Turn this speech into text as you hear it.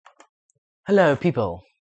Hello, people.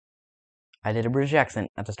 I did a British accent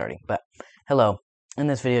at the starting, but hello. In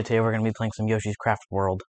this video today, we're going to be playing some Yoshi's Craft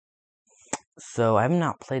World. So, I have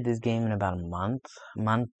not played this game in about a month.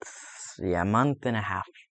 Month and a half.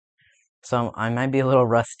 So, I might be a little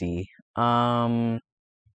rusty. So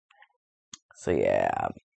yeah.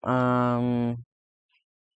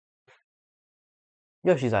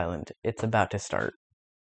 Yoshi's Island. It's about to start.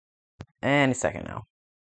 Any second now.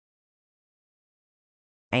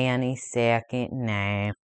 Any second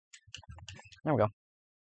now. There we go.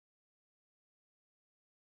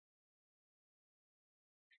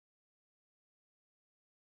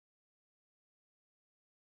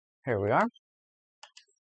 Here we are.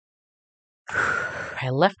 I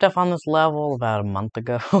left off on this level about a month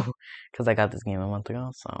ago, because I got this game a month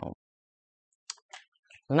ago, so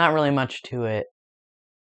there's not really much to it.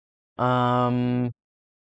 Yeah,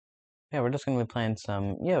 we're just gonna be playing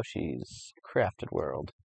some Yoshi's Crafted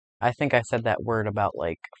World. I think I said that word about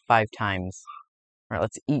like 5 times. Alright,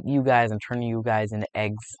 let's eat you guys and turn you guys into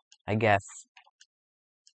eggs, I guess.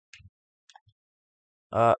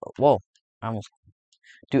 Whoa. I almost...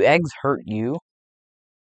 Do eggs hurt you?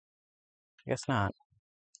 I guess not.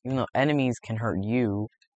 Even though enemies can hurt you.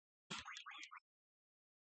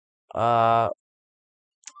 Yeah,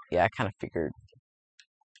 I kind of figured.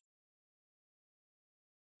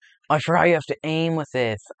 I forgot how you have to aim with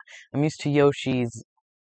this. I'm used to Yoshi's.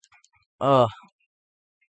 Ugh.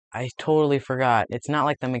 I totally forgot. It's not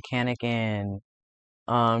like the mechanic in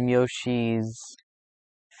Yoshi's...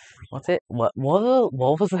 What's it? What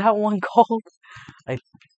was that one called?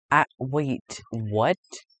 Wait, what?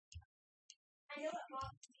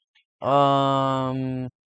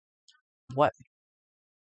 What?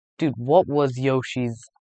 Dude, what was Yoshi's...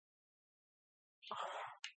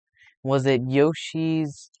 Was it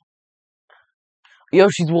Yoshi's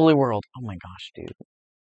Woolly World? Oh my gosh, dude.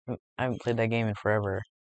 I haven't played that game in forever.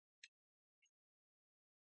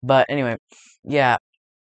 But anyway, yeah.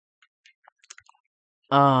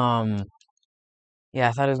 Yeah,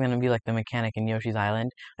 I thought it was gonna be like the mechanic in Yoshi's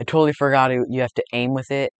Island. I totally forgot you have to aim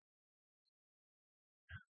with it.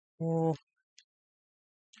 Ooh.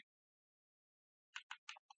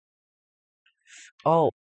 Oh,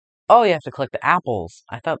 oh, you have to collect the apples.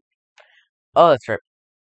 I thought. Oh, that's right.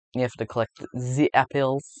 You have to collect the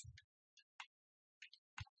apples.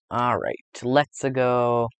 All right, let's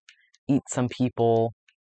go eat some people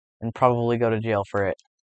and probably go to jail for it.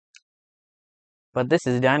 But this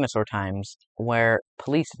is dinosaur times, where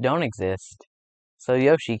police don't exist, so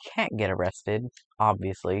Yoshi can't get arrested,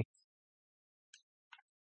 obviously.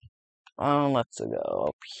 Let's go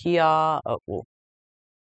up here. Oh, whoa.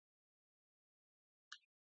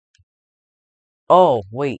 Oh,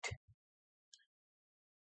 wait.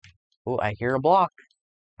 Oh, I hear a block.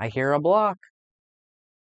 I hear a block.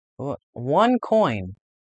 Ooh, 1 coin.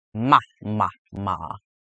 Ma, ma, ma.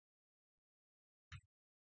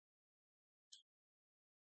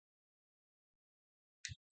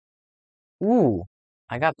 Ooh,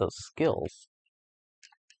 I got those skills.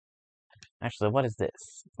 Actually, what is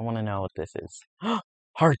this? I want to know what this is.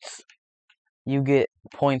 Hearts! You get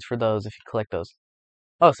points for those if you collect those.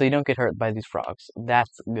 Oh, so you don't get hurt by these frogs.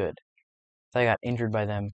 That's good. So I got injured by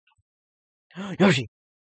them. Yoshi!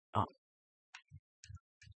 Oh.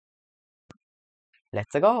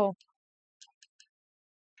 Let's go.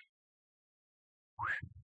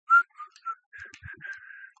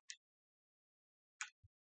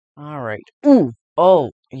 Alright. Ooh!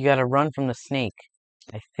 Oh, you gotta run from the snake.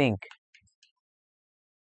 I think.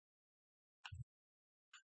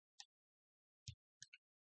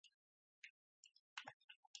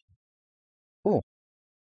 Ooh.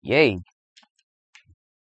 Yay.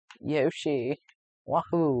 Yoshi.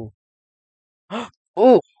 Wahoo.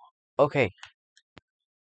 Ooh! Okay.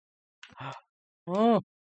 Oh.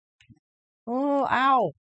 Oh,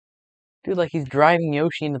 ow! Dude, like he's driving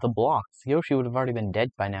Yoshi into the blocks. Yoshi would have already been dead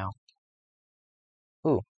by now.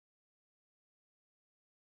 Ooh.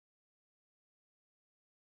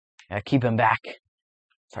 Gotta keep him back.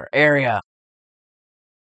 It's our area.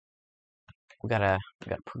 We gotta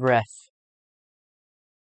progress.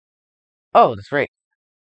 Oh, that's right.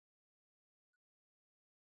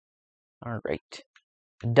 Alright.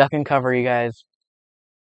 Duck and cover, you guys.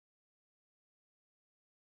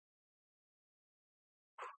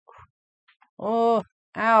 Oh,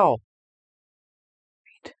 ow.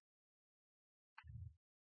 Wait.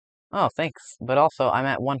 Oh, thanks. But also, I'm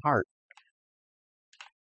at 1 heart.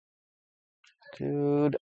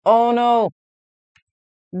 Dude. Oh, no.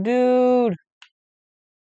 Dude.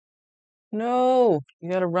 No.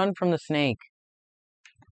 You gotta run from the snake.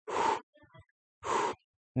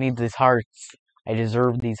 Need these hearts. I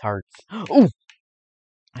deserve these hearts. Ooh!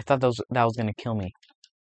 I thought that was gonna kill me.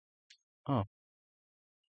 Oh.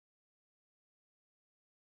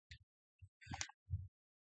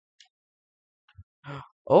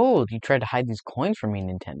 Oh, you tried to hide these coins from me,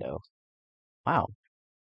 Nintendo. Wow.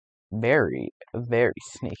 Very, very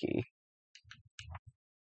sneaky.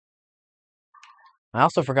 I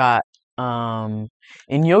also forgot, in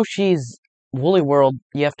Yoshi's Woolly World,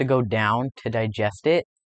 you have to go down to digest it.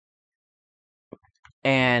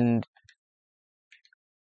 And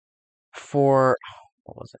what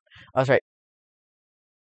was it? Oh, that's right.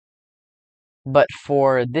 But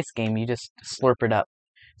for this game, you just slurp it up.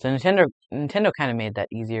 So Nintendo kind of made that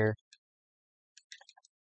easier.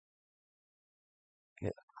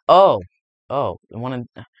 Oh, oh,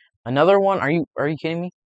 another one? Are you kidding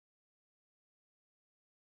me?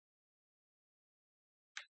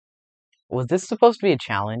 Was this supposed to be a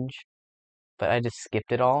challenge? But I just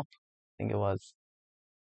skipped it all? I think it was.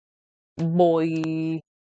 Boy.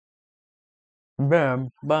 Bam,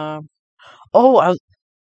 bam. Oh,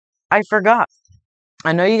 I forgot.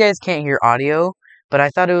 I know you guys can't hear audio, but I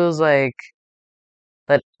thought it was like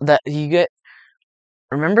that you get.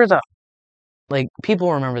 Remember the like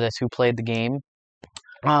people remember this who played the game.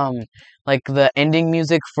 Um, like the ending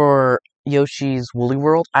music for Yoshi's Woolly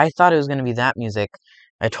World. I thought it was gonna be that music.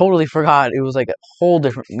 I totally forgot it was like a whole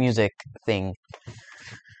different music thing.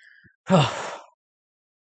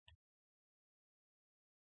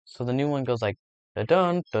 So the new one goes like da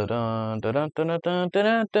dun da dun da dun da dun da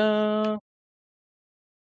dun dun.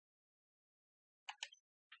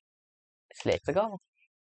 Let's go,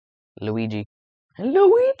 Luigi.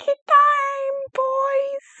 Luigi time,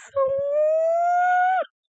 boys!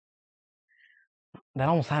 That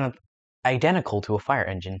almost sounded identical to a fire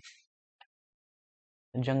engine.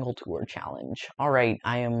 The Jungle Tour challenge. Alright,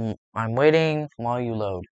 I'm waiting while you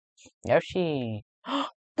load. Yoshi! Ooh,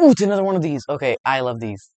 it's another one of these! Okay, I love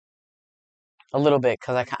these. A little bit,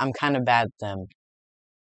 because I'm kind of bad at them.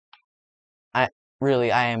 I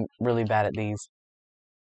am really bad at these.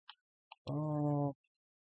 Oh.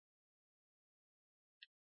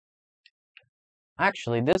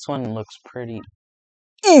 Actually, this one looks pretty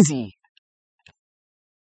easy!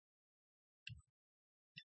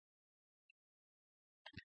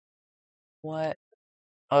 What?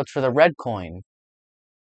 Oh, it's for the red coin.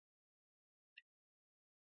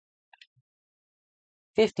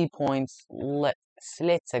 50 points. Let's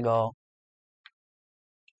go.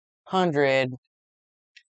 100.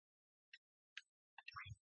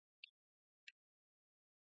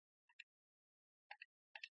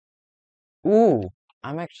 Ooh,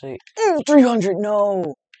 I'm actually... Ooh, 300!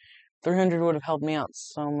 No! 300 would have helped me out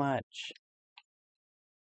so much.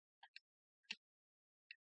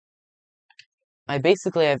 I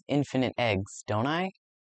basically have infinite eggs, don't I?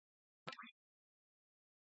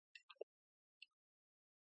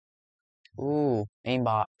 Ooh,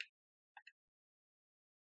 aimbot.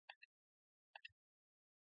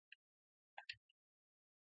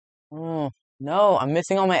 Oh, no, I'm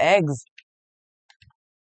missing all my eggs.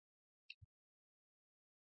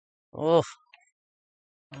 Ugh.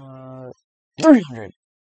 300.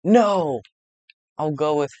 No! I'll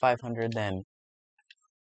go with 500 then.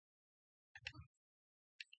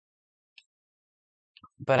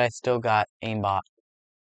 But I still got aimbot.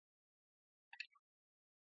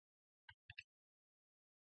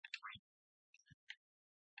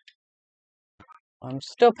 I'm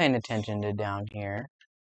still paying attention to down here.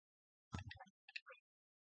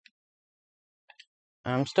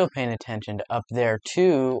 I'm still paying attention to up there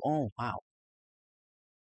too. Oh, wow.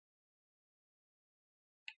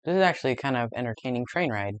 This is actually kind of entertaining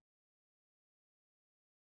train ride.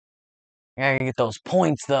 I gotta get those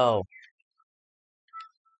points though.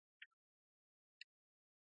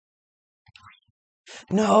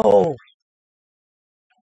 No!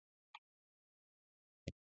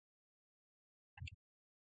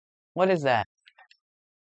 What is that?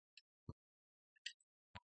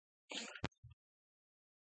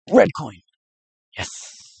 Red coin!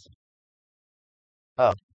 Yes!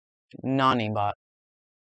 Oh, non-aimbot.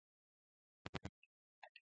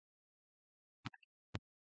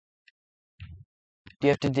 Do you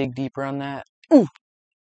have to dig deeper on that? Ooh!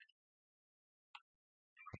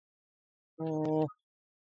 Ooh.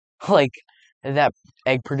 Like, that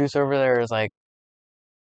egg producer over there is like,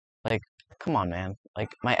 come on, man. Like,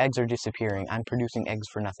 my eggs are disappearing. I'm producing eggs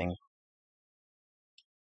for nothing.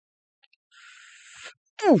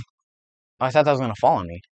 Ooh! Oh, I thought that was gonna fall on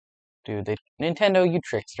me. Dude, Nintendo, you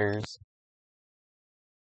tricksters.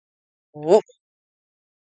 Whoop!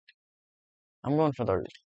 I'm going for those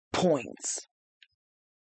points.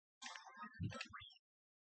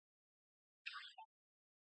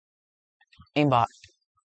 Aimbot.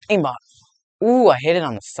 Aimbot. Ooh, I hit it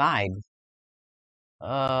on the side.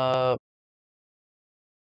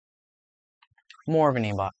 More of an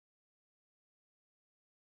aimbot.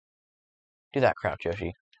 Do that crouch,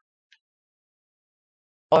 Yoshi.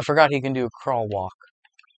 Oh, I forgot he can do a crawl walk.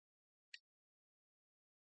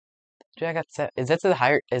 Dude, I got set. Is this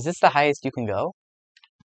the highest you can go?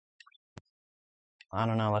 I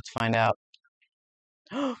don't know. Let's find out.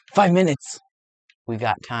 5 minutes. We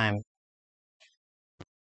got time.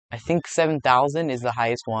 I think 7,000 is the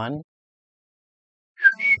highest one.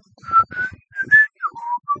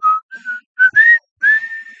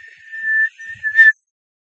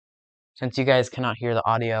 Since you guys cannot hear the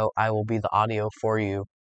audio, I will be the audio for you.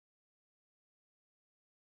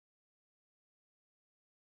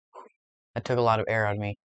 That took a lot of air out of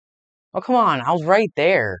me. Oh, come on. I was right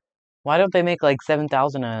there. Why don't they make like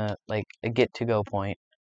 7,000 a get to go point?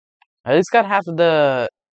 I at least got half of the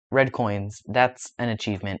red coins. That's an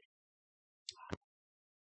achievement.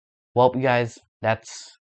 Well, you guys,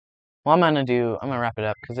 that's well, I'm gonna wrap it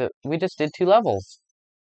up because we just did 2 levels.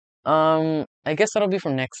 I guess that'll be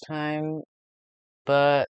for next time,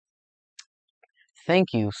 but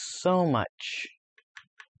thank you so much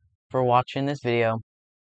for watching this video,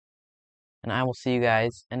 and I will see you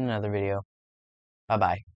guys in another video.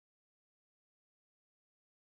 Bye-bye.